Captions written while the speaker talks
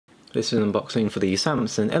This is an unboxing for the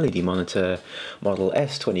Samsung LED monitor model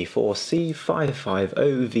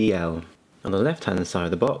S24C550VL. On the left hand side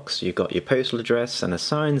of the box you've got your postal address and a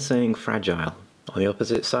sign saying fragile. On the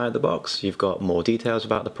opposite side of the box you've got more details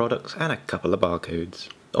about the products and a couple of barcodes.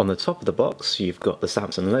 On the top of the box you've got the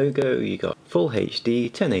Samsung logo, you've got full HD,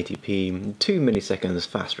 1080p, 2 milliseconds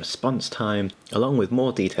fast response time, along with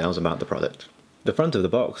more details about the product. The front of the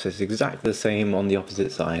box is exactly the same on the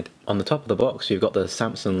opposite side. On the top of the box you've got the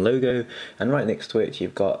Samsung logo, and right next to it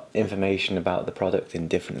you've got information about the product in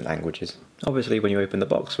different languages. Obviously when you open the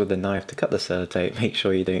box with the knife to cut the sellotape, make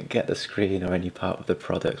sure you don't get the screen or any part of the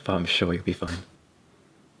product, but I'm sure you'll be fine.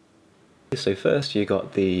 So first you've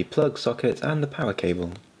got the plug socket and the power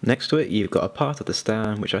cable. Next to it you've got a part of the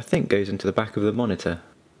stand which I think goes into the back of the monitor.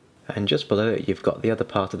 And just below it you've got the other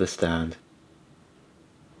part of the stand.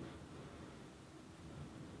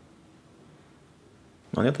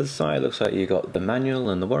 On the other side, looks like you've got the manual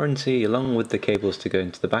and the warranty along with the cables to go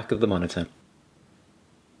into the back of the monitor.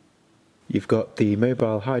 You've got the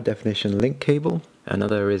mobile high definition link cable,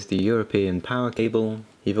 another is the European power cable,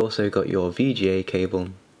 you've also got your VGA cable,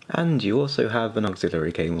 and you also have an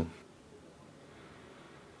auxiliary cable.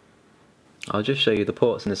 I'll just show you the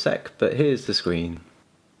ports in a sec, but here's the screen.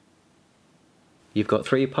 You've got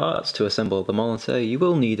 3 parts to assemble the monitor. You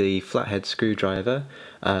will need a flathead screwdriver.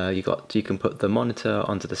 You can put the monitor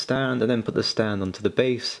onto the stand and then put the stand onto the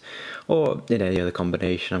base, or in any other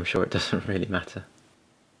combination, I'm sure it doesn't really matter.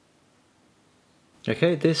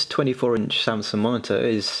 Okay, this 24-inch Samsung monitor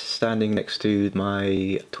is standing next to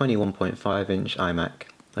my 21.5-inch iMac.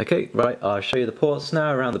 Okay, right, I'll show you the ports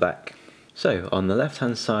now around the back. So, on the left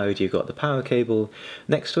hand side you've got the power cable,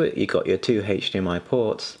 next to it you've got your 2 HDMI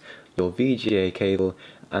ports, your VGA cable,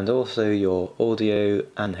 and also your audio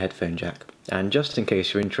and headphone jack. And just in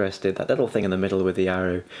case you're interested, that little thing in the middle with the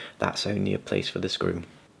arrow, that's only a place for the screw.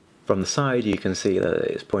 From the side you can see that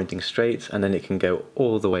it's pointing straight, and then it can go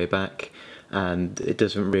all the way back, and it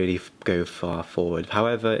doesn't really go far forward.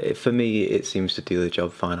 However, for me it seems to do the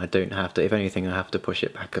job fine. I don't have to, if anything I have to push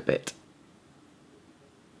it back a bit.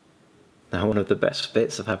 Now one of the best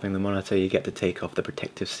bits of having the monitor, you get to take off the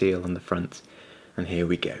protective seal on the front, and here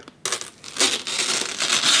we go.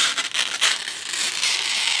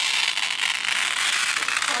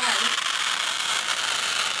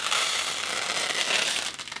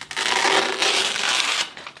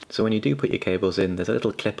 So when you do put your cables in, there's a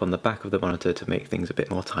little clip on the back of the monitor to make things a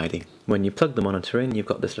bit more tidy. When you plug the monitor in, you've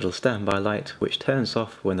got this little standby light which turns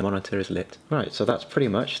off when the monitor is lit. Right, so that's pretty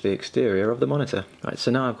much the exterior of the monitor. Right,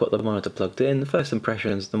 so now I've got the monitor plugged in. The first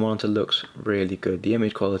impressions, the monitor looks really good. The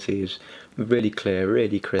image quality is really clear,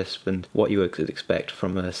 really crisp, and what you would expect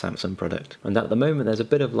from a Samsung product. And at the moment there's a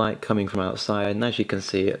bit of light coming from outside, and as you can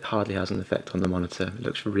see it hardly has an effect on the monitor. It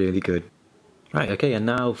looks really good. Right, okay, and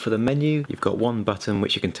now for the menu, you've got one button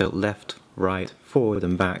which you can tilt left, right, forward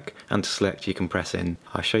and back, and to select you can press in.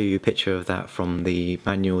 I'll show you a picture of that from the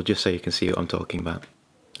manual just so you can see what I'm talking about.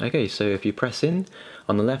 Okay, so if you press in,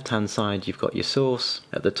 on the left hand side you've got your source,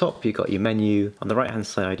 at the top you've got your menu, on the right hand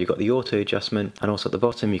side you've got the auto adjustment, and also at the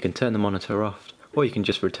bottom you can turn the monitor off, or you can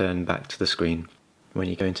just return back to the screen. When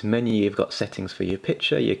you go into menu you've got settings for your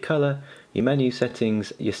picture, your colour, your menu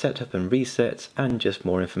settings, your setup and reset, and just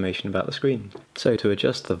more information about the screen. So to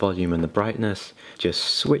adjust the volume and the brightness, just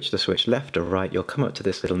switch the switch left or right, you'll come up to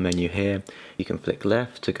this little menu here. You can flick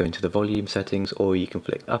left to go into the volume settings, or you can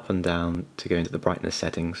flick up and down to go into the brightness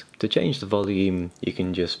settings. To change the volume, you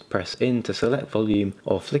can just press in to select volume,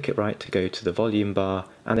 or flick it right to go to the volume bar,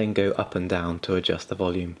 and then go up and down to adjust the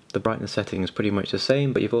volume. The brightness setting is pretty much the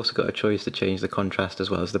same, but you've also got a choice to change the contrast as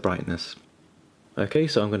well as the brightness. Okay,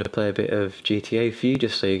 so I'm going to play a bit of GTA for you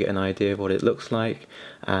just so you get an idea of what it looks like,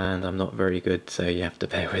 and I'm not very good so you have to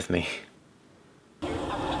bear with me.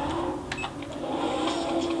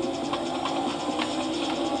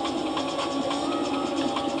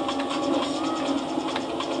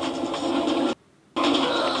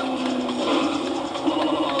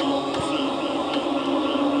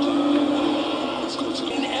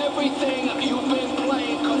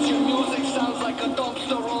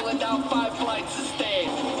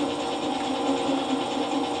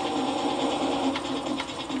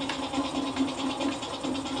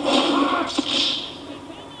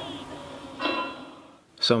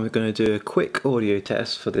 So I'm going to do a quick audio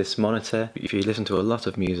test for this monitor. If you listen to a lot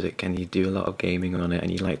of music and you do a lot of gaming on it and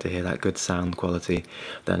you like to hear that good sound quality,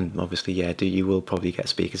 then obviously you will probably get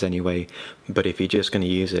speakers anyway. But if you're just going to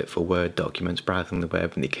use it for Word documents, browsing the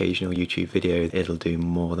web and the occasional YouTube video, it'll do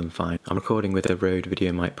more than fine. I'm recording with a Rode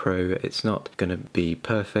VideoMic Pro. It's not going to be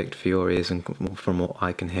perfect for your ears and from what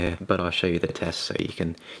I can hear, but I'll show you the test so you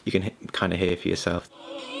can kind of hear for yourself.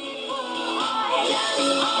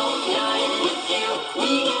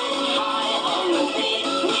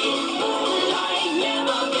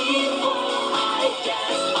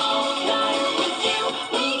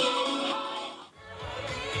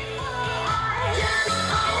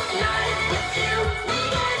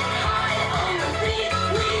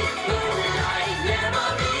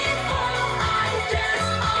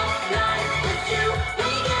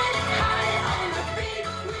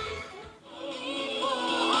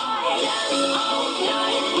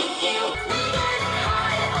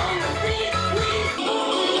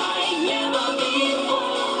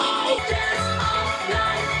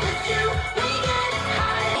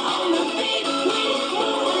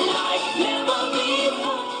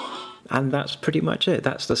 And that's pretty much it.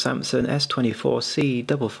 That's the Samsung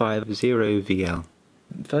S24C550VL.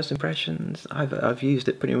 First impressions, I've used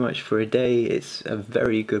it pretty much for a day. It's a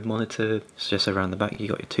very good monitor. It's just around the back you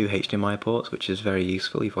got your two HDMI ports, which is very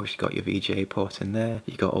useful. You've obviously got your VGA port in there.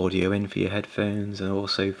 You've got audio in for your headphones and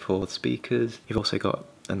also for speakers. You've also got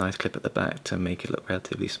a nice clip at the back to make it look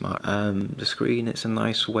relatively smart. The screen, it's a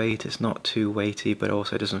nice weight. It's not too weighty, but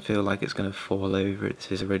also doesn't feel like it's going to fall over. This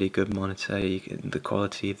is a really good monitor. The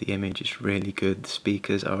quality of the image is really good. The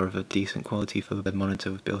speakers are of a decent quality for the monitor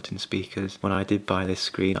with built-in speakers. When I did buy this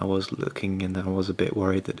screen, I was looking and I was a bit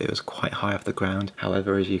worried that it was quite high off the ground.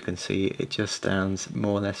 However, as you can see, it just stands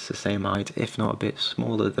more or less the same height, if not a bit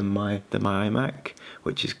smaller than my iMac,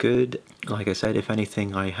 which is good. Like I said, if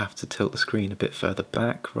anything, I have to tilt the screen a bit further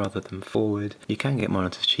back rather than forward. You can get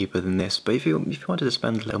monitors cheaper than this, but if you wanted to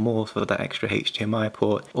spend a little more for that extra HDMI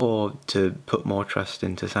port, or to put more trust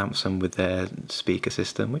into Samsung with their speaker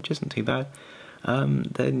system, which isn't too bad,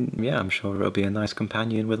 then yeah, I'm sure it'll be a nice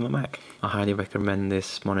companion with my Mac. I highly recommend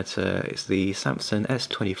this monitor. It's the Samsung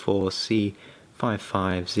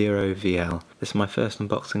S24C550VL. This is my first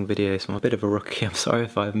unboxing video, so I'm a bit of a rookie. I'm sorry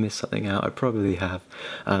if I've missed something out. I probably have,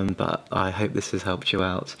 but I hope this has helped you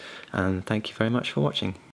out, and thank you very much for watching.